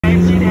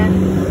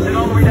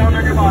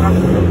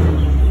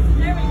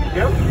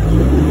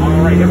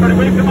right, everybody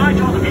wave goodbye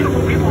to all the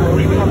beautiful people who are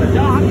leaving on the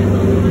dock.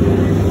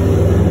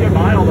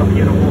 Goodbye, all the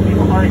beautiful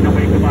people. All right, now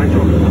wave goodbye to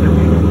all the other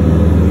people.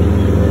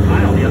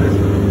 Bye, all the others.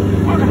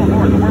 Welcome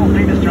aboard the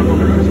world-famous Jungle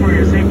Cruise. For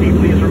your safety,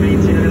 please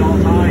remain seated at all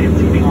times,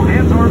 keeping all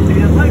hands, arms,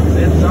 and legs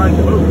inside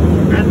the boat.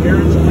 And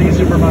parents, please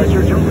supervise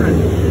your children.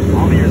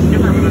 I'll be your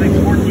skipper for the next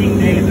 14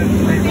 days in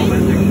St.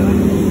 Romantic.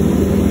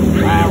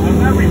 Wasn't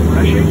that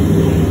refreshing?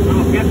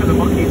 We'll get to the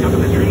monkeys up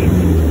in the trees.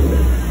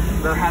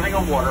 They're having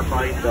a water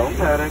fight. Don't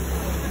panic.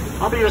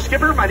 I'll be your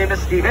skipper. My name is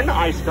Steven.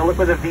 I spell it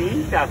with a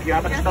V. Now, if you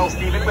happen to spell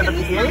Steven with a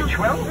PH,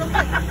 well,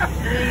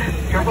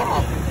 you're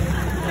wrong.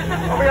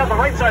 Over on the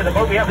right side of the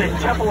boat, we have the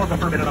Temple of the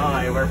Forbidden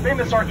Eye, where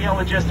famous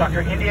archaeologist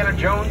Dr. Indiana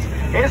Jones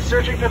is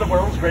searching for the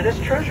world's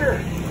greatest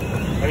treasure.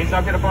 But he's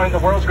not going to find the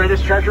world's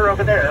greatest treasure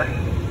over there.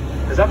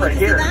 It's up right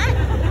here.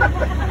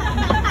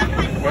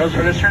 World's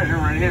greatest treasure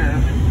right here.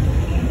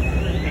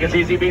 You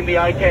can see being the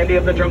eye candy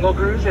of the Jungle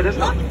Cruise. It is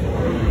not.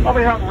 Over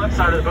here on the left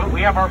side of the boat,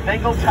 we have our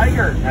Bengal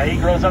tiger. Now, he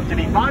grows up to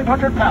be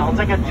 500 pounds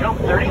and can jump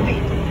 30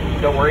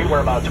 feet. Don't worry,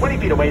 we're about 20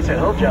 feet away, so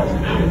he'll just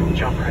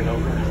jump right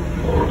over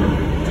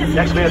us.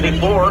 Next, we have the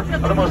 4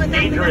 of the most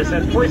dangerous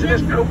and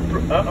poisonous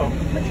cobra.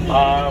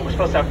 We're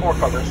supposed to have 4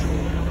 cobras.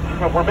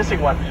 Well, we're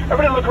missing one.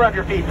 Everybody look around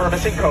your feet for a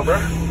missing cobra.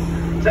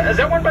 Is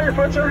that one by your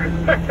foot, sir?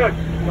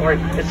 Don't worry,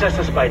 it's just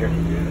a spider.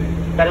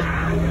 That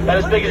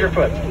is big as your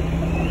foot.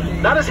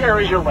 Not as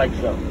hairy as your legs,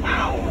 though.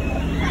 Wow.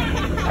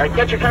 All right,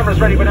 get your cameras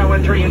ready. We're now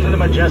entering into the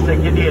majestic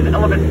Indian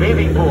elephant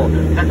bathing pool.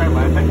 Is that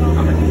laughing?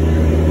 Okay.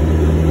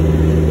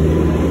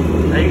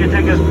 Now you can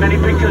take as many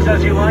pictures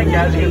as you like.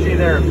 As you can see,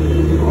 they're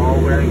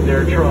all wearing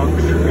their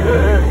trunks.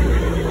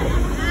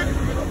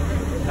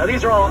 Now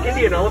these are all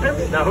Indian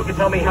elephants. Now who can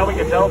tell me how we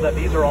can tell that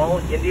these are all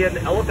Indian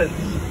elephants?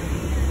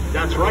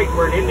 That's right,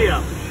 we're in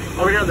India.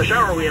 Over here in the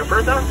shower we have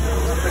Bertha.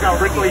 Look how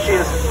wrinkly she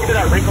is. Look at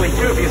that wrinkly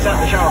too if you sat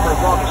in the shower for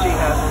as long as she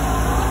has.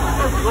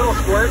 Little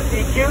squirt,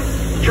 be cute.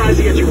 Tries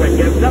to get you wet.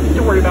 You have nothing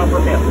to worry about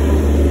from him.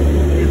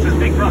 It's his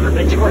big brother.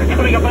 Big squirt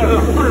coming up out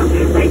of the water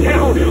right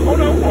now. Oh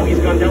no! Oh, he's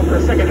gone down for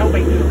a second. Help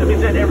me. That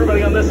means that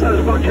everybody on this side of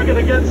the boat are going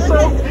to get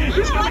soaked.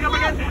 He's coming up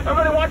again.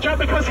 Everybody watch out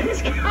because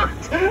he's got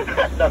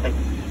nothing.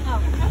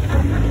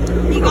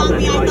 He got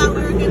me. I thought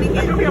we were going to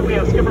get him. We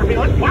have Skipper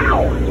Felix.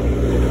 Wow!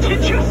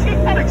 Did you see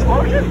that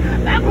explosion?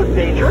 That was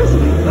dangerous.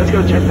 Let's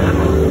go check that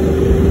out.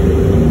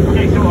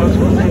 Okay, so I was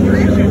supposed to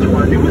introduce you to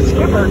our newest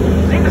skipper.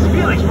 His name is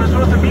Felix. We're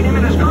supposed to meet him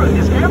in his crew at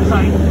his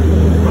campsite.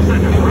 Looks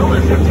like the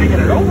gorillas have taken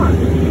it over.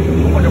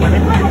 I wonder where they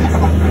went.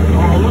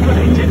 Oh, look what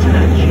they did to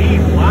that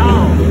Jeep.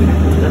 Wow.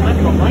 They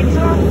left the lights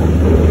on?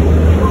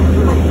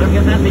 Look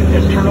at that thing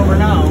just turn over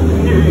now.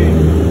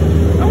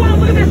 Oh, wow,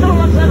 look at this on the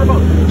left side of the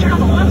boat. Check out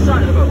the left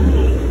side of the boat.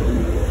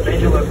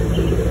 Major look.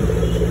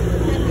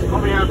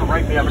 Over here on the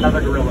right, we have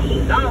another gorilla.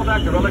 Now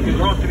that gorilla can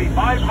grow up to be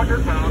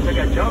 500 pounds and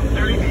can jump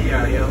 30 feet.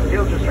 Yeah,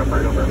 he'll just jump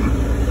right over.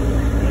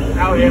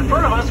 Now, in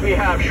front of us, we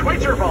have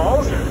Schweitzer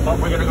Falls, but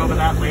we're going to go over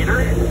that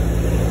later.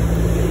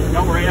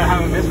 Don't worry, I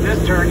haven't missed this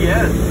turn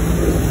yet.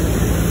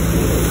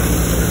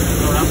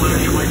 So that was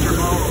Schweitzer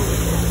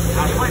Falls.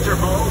 Now, Schweitzer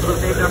Falls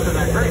was named after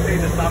that very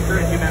famous doctor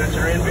and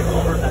humanitarian. We've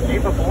all heard that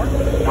name before,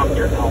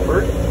 Dr.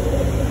 Albert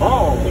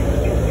Falls.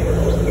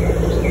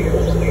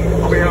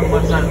 Over here on the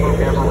left side of the boat,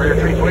 we have a rare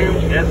treat for you.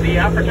 It's the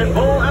African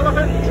bull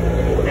elephant.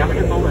 The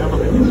African bull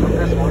elephant is from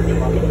this large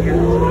rocking ears,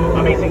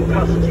 amazing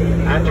tusks,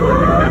 and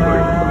terrific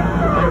memory.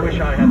 I wish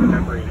I had the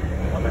memory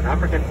of an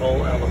African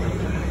bull elephant.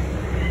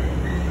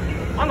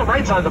 On the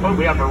right side of the boat,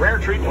 we have a rare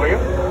treat for you.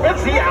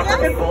 It's the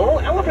African bull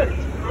elephant. The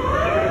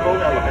African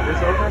bull elephant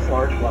is known for its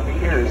large, fluffy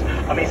ears,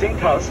 amazing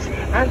tusks,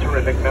 and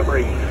terrific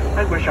memory.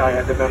 I wish I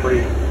had the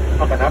memory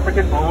of an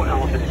African bull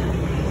elephant.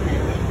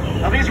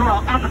 Now, these were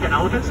all African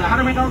elephants. So how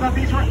do we know that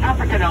these were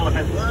African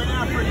elephants?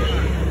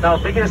 Now,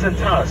 biggest and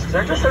tusks.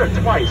 I just said it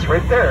twice,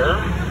 right there.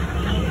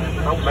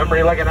 No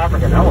memory like an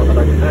African elephant,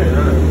 I can tell you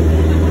that.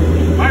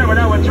 All right, we're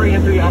now entering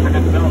into the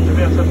African films. We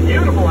have some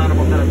beautiful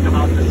animals that have come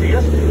out to see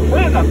us.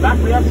 Way in the back,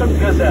 we have some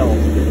gazelles.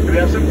 We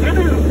have some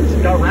canoes,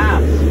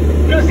 giraffes,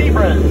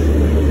 gazebras,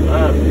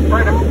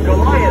 friend of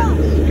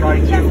Goliaths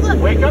trying to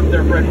wake up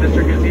their friend,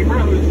 Mr.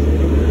 Gazebra,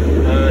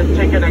 who's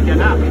taking a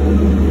nap.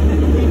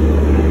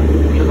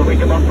 So wake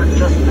him up for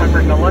just time for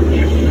a lunch.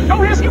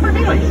 Oh, here's Skipper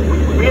Felix.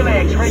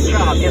 Felix, great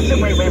job. Yes,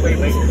 wait.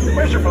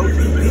 Where's your boat?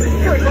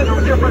 Here, I don't know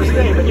what's your first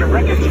name, but your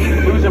wreckage.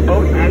 Lose a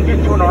boat and get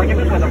into an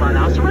argument with a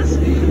rhinoceros?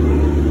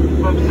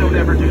 Folks don't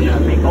ever do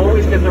that. They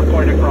always get their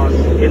point across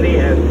in the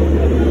end.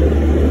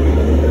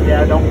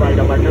 Yeah, don't write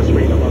them. I just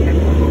read them, okay?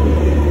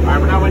 Alright,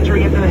 we're now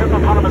entering into the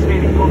hippopotamus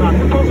bathing pool. Now,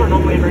 hippos are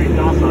normally very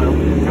docile.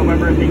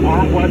 However, if they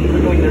are wet,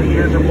 wiggling their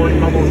ears or blowing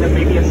bubbles, then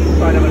maybe it's a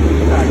sign of an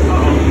attack.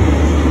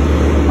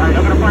 Alright,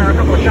 I'm going to fire a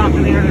couple of shots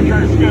in the air to try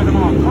to scare them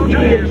off. Close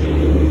your ears.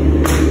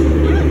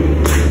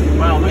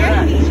 Well, look at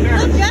that. He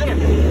scared us.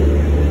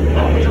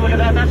 Oh, would you look at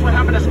that? That's what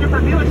happened to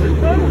Skipper Felix's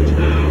boat.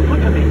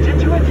 Look what they did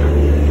to it.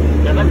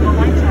 They left the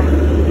lights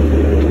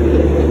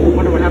on.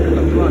 Wonder what happened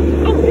to the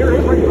front. Oh, here it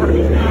is right in front of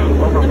me.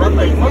 Overrun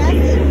like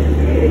monkeys.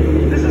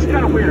 This is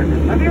kind of weird.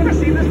 Have you ever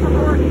seen this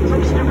before?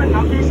 Some stupid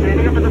monkey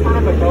standing up in the front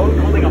of a boat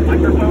holding a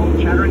microphone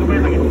chattering away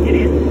like an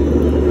idiot.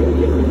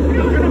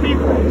 You're gonna be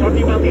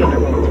talking about the other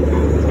boat.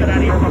 Let's get out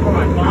of here before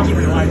my boss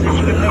realizes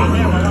she can pay him a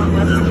lot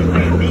less than she's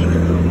paying me.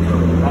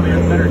 Probably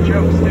has better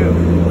jokes, too.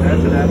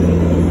 Add to that.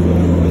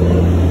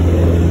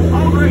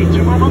 Oh, great.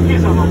 2 more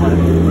monkeys on the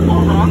left.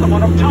 Hold on, the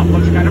one up top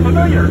looks kind of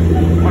familiar.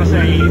 Want to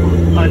say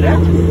Annette?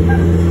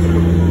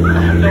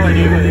 I have no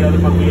idea who the other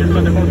monkey is,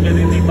 but they're both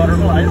getting the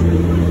butterflies.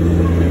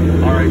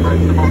 All right,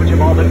 friends, the moment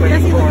you've all been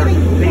waiting for.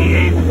 The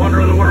 8th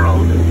wonder of the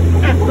world.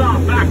 It's the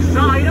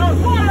backside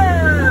of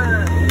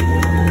water!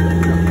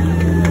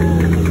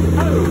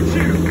 Oh,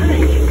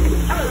 2H!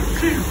 Oh,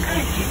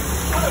 2H!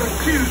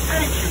 Oh,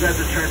 2H! You guys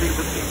are trending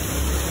with me.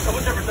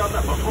 Someone's never done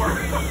that before.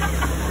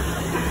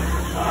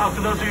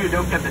 For those of you who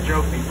don't get the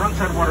joke, the front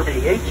side water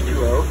being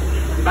H2O,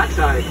 the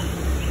backside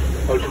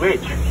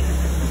O2H.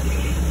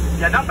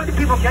 Yeah, not many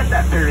people get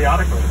that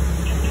periodically.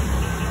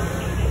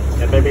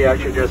 And maybe I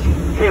should just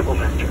cable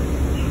venture.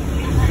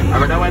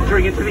 We're now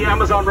entering into the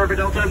Amazon River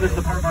Delta, and this is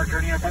the part of our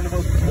journey I find the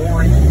most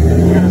boring.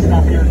 We're going to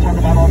stop here and talk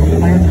about all the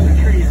plants and the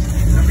trees.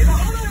 And we don't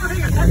know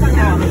everything except my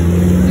God.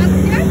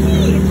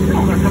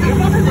 Oh, they're coming up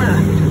everywhere.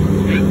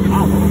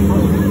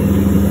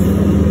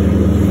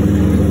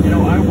 You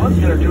know, I was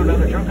going to do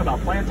another joke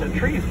about plants and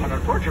trees, but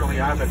unfortunately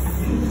I haven't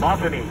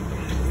botany.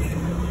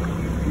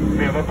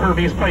 We have a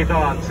Purvis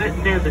python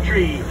sitting near the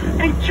tree.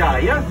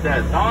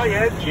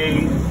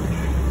 H-I-S-S-I-N-G.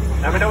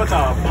 Now we know it's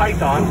a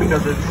python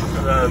because it's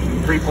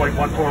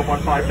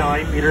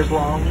 3.14159 meters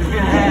long.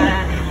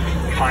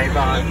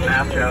 Python,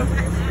 math joke.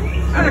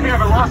 And if you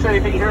ever lost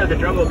anything here at the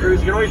Jungle Cruise,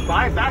 you can always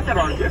buy it back at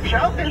our gift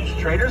shop. It's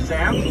Trader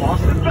Sam's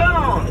Lost and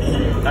Found.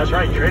 That's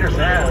right, Trader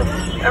Sam.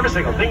 Every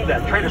single thing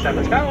that Trader Sam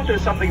has found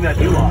is something that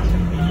you lost.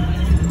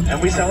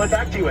 And we sell it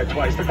back to you at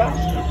twice the cost.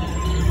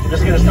 I'm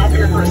just going to stop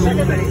here for a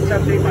second. I need to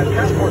update my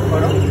passport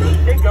photo.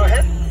 Okay, go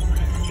ahead.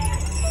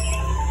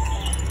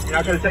 You're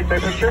not going to take my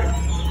picture?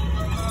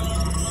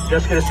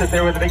 Just going to sit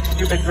there with a big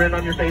stupid grin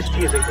on your face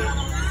teasing me.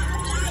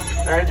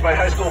 Alright, it's my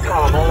high school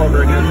prom all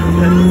over again.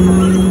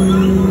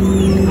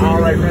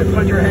 Alright, friends,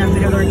 put your hands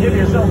together and give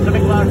yourselves a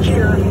big loud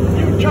cheer.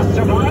 You just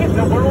survived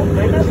the world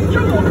famous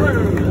Jungle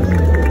Cruise!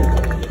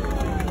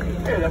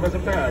 Hey, that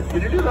wasn't bad.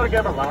 Can you do that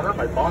again but louder?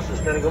 My boss is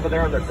standing over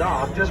there on the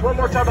dock. Just one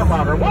more time but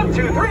louder. 1, 2,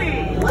 3! Oh,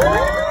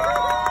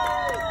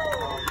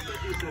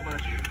 thank you so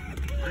much.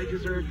 I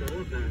deserved all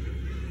of that.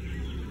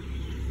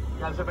 You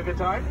guys have a good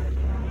time?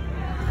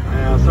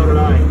 Yeah, so did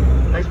I.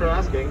 Thanks for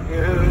asking.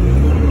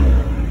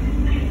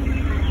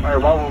 Alright,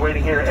 while we're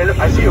waiting here,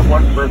 I see a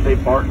one birthday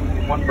button.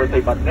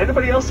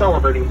 Anybody else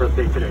celebrating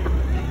birthday today?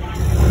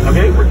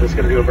 Okay, we're just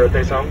going to do a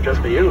birthday song just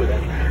for you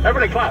then.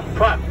 Everybody clap,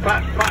 clap,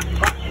 clap, clap,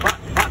 clap, clap,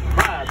 clap,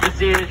 clap.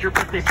 This is your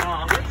birthday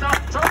song. It's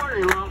up, it's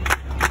already long.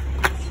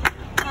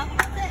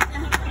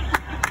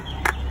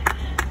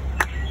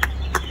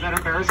 Is that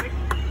embarrassing?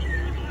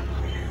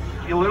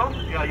 You little?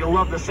 Yeah, you'll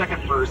love the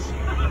second verse.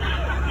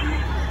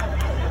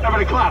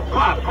 Everybody clap,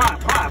 clap, clap,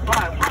 clap,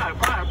 clap, clap,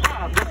 clap,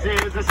 clap.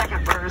 This is the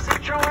second verse.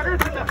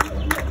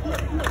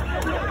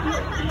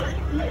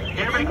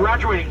 Anybody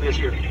graduating this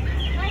year?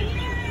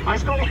 High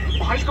school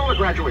or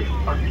graduation?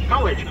 Or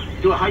college?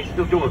 Do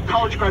a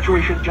college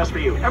graduation just for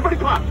you. Everybody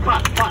clap,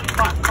 clap, clap,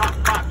 clap, clap,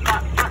 clap,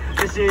 clap, clap.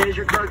 This is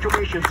your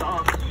graduation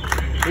song.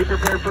 Be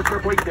prepared for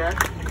crippling debt.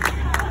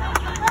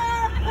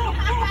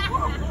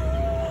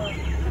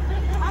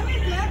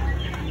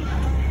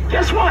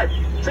 Guess what?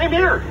 Same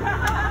here.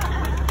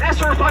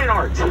 Master of Fine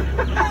Arts.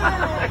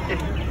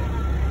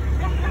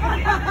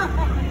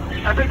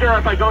 I figure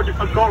if I go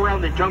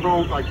around the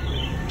jungle like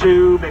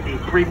 2, maybe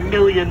 3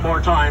 million more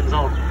times,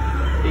 I'll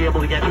be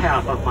able to get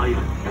half of my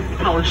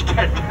college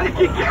debt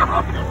taken care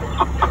of.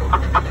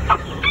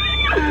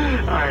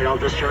 All right, I'll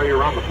just show you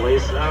around the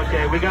place.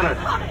 Okay, we gotta